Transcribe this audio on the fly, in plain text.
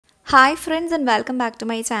Hi friends and welcome back to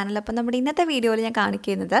my channel. അപ്പോൾ നമ്മുടെ ഇന്നത്തെ വീഡിയോയിൽ ഞാൻ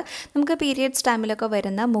കാണിക്കുന്നത് നമുക്ക് പീരിയഡ്സ് ടൈമിലൊക്കെ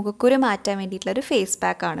വരുന്ന മുഖക്കുരു മാറ്റാൻ വേണ്ടിയിട്ടുള്ള ഒരു ഫേസ്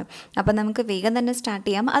പാക്ക് ആണ്. അപ്പോൾ നമുക്ക് വേഗം തന്നെ സ്റ്റാർട്ട്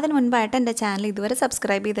ചെയ്യാം. അതിന് മുൻപായിട്ട് എൻ്റെ ചാനൽ ഇതുവരെ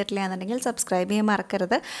സബ്സ്ക്രൈബ് ചെയ്തിട്ടില്ല എന്നുണ്ടെങ്കിൽ സബ്സ്ക്രൈബ് ചെയ്യാൻ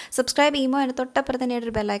മറക്കരുത്. സബ്സ്ക്രൈബ് ചെയ്യുമ്പോൾ അതിന് തൊട്ടപ്പുറത്ത് തന്നെ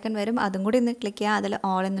ഒരു ബെൽ ഐക്കൺ വരും. അതും കൂടി ഒന്ന് ക്ലിക്ക് ചെയ്യുക. അതിൽ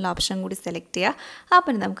ഓൾ എന്നുള്ള ഓപ്ഷൻ കൂടി സെലക്ട് ചെയ്യുക.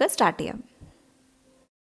 അപ്പോൾ നമുക്ക് സ്റ്റാർട്ട് ചെയ്യാം.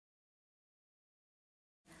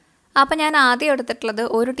 അപ്പോൾ ഞാൻ ആദ്യം എടുത്തിട്ടുള്ളത്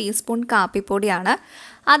 1 ടീസ്പൂൺ കാപ്പിപ്പൊടിയാണ്.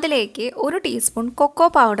 അതിലേക്ക് 1 ടീസ്പൂൺ കൊക്കോ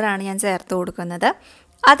പൗഡറാണ് ഞാൻ ചേർത്ത് കൊടുക്കുന്നത്.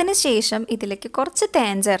 അതിനുശേഷം ഇതിലേക്ക് കുറച്ച്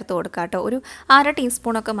തേൻ ചേർത്ത് കൊടുക്കാം കേട്ടോ. ഒരു 1/2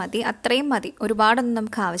 ടീസ്പൂണൊക്കെ മതി, അത്രയും മതി, ഒരുപാടൊന്നും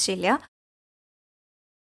നമുക്ക് ആവശ്യമില്ല.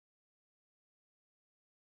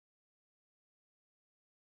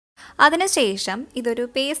 അതിനുശേഷം ഇതൊരു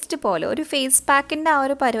പേസ്റ്റ് പോലെ ഒരു ഫേസ് പാക്കിൻ്റെ ആ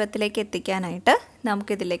ഒരു പരുവത്തിലേക്ക് എത്തിക്കാനായിട്ട്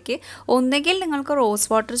നമുക്കിതിലേക്ക് ഒന്നുകിൽ നിങ്ങൾക്ക് റോസ്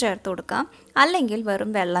വാട്ടർ ചേർത്ത് കൊടുക്കാം, അല്ലെങ്കിൽ വെറും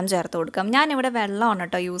വെള്ളം ചേർത്ത് കൊടുക്കാം. ഞാനിവിടെ വെള്ളമാണ്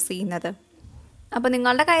കേട്ടോ യൂസ് ചെയ്യുന്നത്. അപ്പോൾ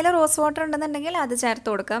നിങ്ങളുടെ കയ്യിൽ റോസ് വാട്ടർ ഉണ്ടെന്നുണ്ടെങ്കിൽ അത് ചേർത്ത്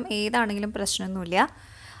കൊടുക്കാം, ഏതാണെങ്കിലും പ്രശ്നമൊന്നുമില്ല.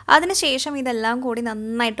 അതിനുശേഷം ഇതെല്ലാം കൂടി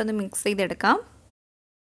നന്നായിട്ടൊന്ന് മിക്സ് ചെയ്തെടുക്കാം.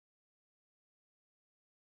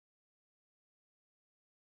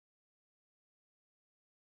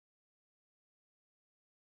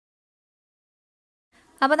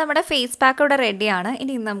 അപ്പോൾ നമ്മുടെ ഫേസ് പാക്ക് ഇവിടെ റെഡിയാണ്.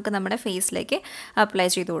 ഇനി നമുക്ക് നമ്മുടെ ഫേസിലേക്ക് അപ്ലൈ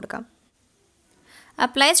ചെയ്ത് കൊടുക്കാം.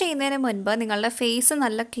 അപ്ലൈ ചെയ്യുന്നതിന് മുൻപ് നിങ്ങളുടെ ഫേസ്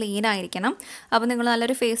നല്ല ക്ലീൻ ആയിരിക്കണം. അപ്പോൾ നിങ്ങൾ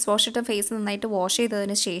നല്ലൊരു ഫേസ് വാഷ് ഇട്ട് ഫേസ് നന്നായിട്ട് വാഷ്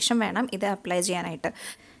ചെയ്തതിന് ശേഷം വേണം ഇത് അപ്ലൈ ചെയ്യാനായിട്ട്.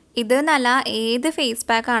 ഇത് നല്ല ഏത് ഫേസ്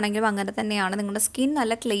പാക്ക് ആണെങ്കിലും അങ്ങനെ തന്നെയാണ്. നിങ്ങളുടെ സ്കിൻ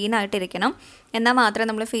നല്ല ക്ലീൻ ആയിട്ടിരിക്കണം. എന്നാൽ മാത്രമേ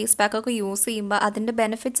നമ്മൾ ഫേസ് പാക്കൊക്കെ യൂസ് ചെയ്യുമ്പോൾ അതിൻ്റെ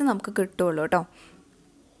ബെനിഫിറ്റ്സ് നമുക്ക് കിട്ടുള്ളൂ കേട്ടോ.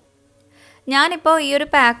 ഞാനിപ്പോൾ ഈ ഒരു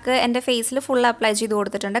പാക്ക് എൻ്റെ ഫേസിൽ ഫുൾ അപ്ലൈ ചെയ്ത്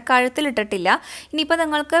കൊടുത്തിട്ടുണ്ട്, കഴുത്തിലിട്ടിട്ടില്ല. ഇനിയിപ്പോൾ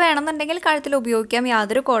നിങ്ങൾക്ക് വേണമെന്നുണ്ടെങ്കിൽ കഴുത്തിൽ ഉപയോഗിക്കാം,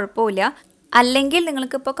 യാതൊരു കുഴപ്പമില്ല. അല്ലെങ്കിൽ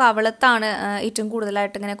നിങ്ങൾക്കിപ്പോൾ കവളത്താണ് ഏറ്റവും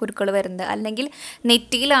കൂടുതലായിട്ട് ഇങ്ങനെ കുരുക്കൾ വരുന്നത്, അല്ലെങ്കിൽ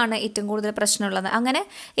നെറ്റിയിലാണ് ഏറ്റവും കൂടുതൽ പ്രശ്നമുള്ളത്, അങ്ങനെ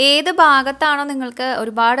ഏത് ഭാഗത്താണോ നിങ്ങൾക്ക്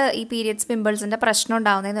ഒരുപാട് ഈ പീരിയഡ്സ് പിമ്പിൾസിൻ്റെ പ്രശ്നം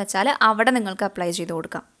ഉണ്ടാകുന്നതെന്ന് വെച്ചാൽ അവിടെ നിങ്ങൾക്ക് അപ്ലൈ ചെയ്ത്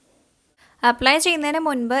കൊടുക്കാം. അപ്ലൈ ചെയ്യുന്നതിന്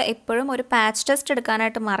മുൻപ് എപ്പോഴും ഒരു പാച്ച് ടെസ്റ്റ്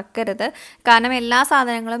എടുക്കാനായിട്ട് മറക്കരുത്. കാരണം എല്ലാ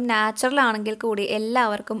സാധനങ്ങളും നാച്ചുറൽ ആണെങ്കിൽ കൂടി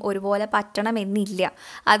എല്ലാവർക്കും ഒരുപോലെ പറ്റണമെന്നില്ല.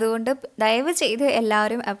 അതുകൊണ്ട് ദയവ് ചെയ്ത്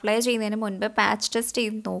എല്ലാവരും അപ്ലൈ ചെയ്യുന്നതിന് മുൻപ് പാച്ച് ടെസ്റ്റ്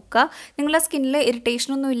ചെയ്ത് നോക്കുക. നിങ്ങളുടെ സ്കിന്നിൽ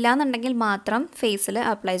ഇറിറ്റേഷനൊന്നും ഇല്ലയെന്നുണ്ടെങ്കിൽ മാത്രം ഫേസിൽ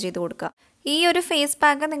അപ്ലൈ ചെയ്ത് കൊടുക്കുക. ഈ ഒരു ഫേസ്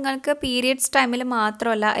പാക്ക് നിങ്ങൾക്ക് പീരിയഡ്സ് ടൈമിൽ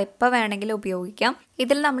മാത്രമല്ല എപ്പോൾ വേണമെങ്കിലും ഉപയോഗിക്കാം.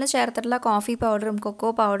 ഇതിൽ നമ്മൾ ചേർത്തിട്ടുള്ള കോഫി പൗഡറും കൊക്കോ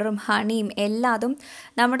പൗഡറും ഹണിയും എല്ലാതും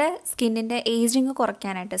നമ്മുടെ സ്കിന്നിൻ്റെ ഏജിങ്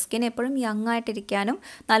കുറയ്ക്കാനായിട്ട്, സ്കിൻ എപ്പോഴും യങ് ആയിട്ടിരിക്കാനും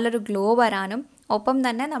നല്ലൊരു ഗ്ലോ വരാനും ഒപ്പം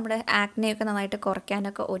തന്നെ നമ്മുടെ ആക്നെയൊക്കെ നന്നായിട്ട്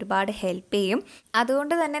കുറയ്ക്കാനൊക്കെ ഒരുപാട് ഹെൽപ്പ് ചെയ്യും.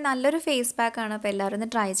 അതുകൊണ്ട് തന്നെ നല്ലൊരു ഫേസ് പാക്കാണ്. അപ്പോൾ എല്ലാവരും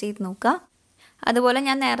ഒന്ന് ട്രൈ ചെയ്ത് നോക്കുക. അതുപോലെ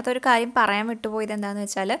ഞാൻ നേരത്തെ ഒരു കാര്യം പറയാൻ വിട്ടുപോയത് എന്താണെന്ന്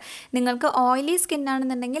വെച്ചാൽ, നിങ്ങൾക്ക് ഓയിലി സ്കിൻ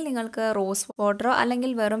ആണെന്നുണ്ടെങ്കിൽ നിങ്ങൾക്ക് റോസ് വാട്ടറോ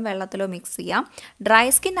അല്ലെങ്കിൽ വെറും വെള്ളത്തിലോ മിക്സ് ചെയ്യാം. ഡ്രൈ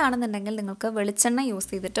സ്കിൻ ആണെന്നുണ്ടെങ്കിൽ നിങ്ങൾക്ക് വെളിച്ചെണ്ണ യൂസ്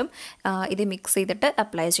ചെയ്തിട്ടും ഇത് മിക്സ് ചെയ്തിട്ട്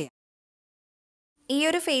അപ്ലൈ ചെയ്യാം. ഈ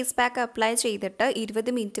ഒരു ഫേസ് പാക്ക് അപ്ലൈ ചെയ്തിട്ട്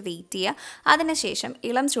 20 മിനിറ്റ് വെയിറ്റ് ചെയ്യുക. അതിനുശേഷം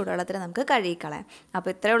ഇളം ചൂടുവെള്ളത്തിൽ നമുക്ക് കഴുകിക്കളയാം. അപ്പോൾ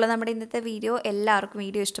ഇത്രയുള്ള നമ്മുടെ ഇന്നത്തെ വീഡിയോ. എല്ലാവർക്കും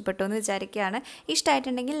വീഡിയോ ഇഷ്ടപ്പെട്ടു എന്ന് വിചാരിക്കുകയാണ്.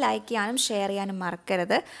 ഇഷ്ടമായിട്ടുണ്ടെങ്കിൽ ലൈക്ക് ചെയ്യാനും ഷെയർ ചെയ്യാനും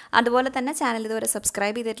മറക്കരുത്. അതുപോലെ തന്നെ ചാനൽ ഇതുവരെ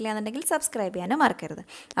സബ്സ്ക്രൈബ് ചെയ്തിട്ടില്ല എന്നുണ്ടെങ്കിൽ സബ്സ്ക്രൈബ് ചെയ്യാനും മറക്കരുത്.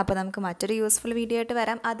 അപ്പോൾ നമുക്ക് മറ്റൊരു യൂസ്ഫുൾ വീഡിയോ ആയിട്ട്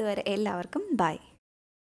വരാം. അതുവരെ എല്ലാവർക്കും ബൈ.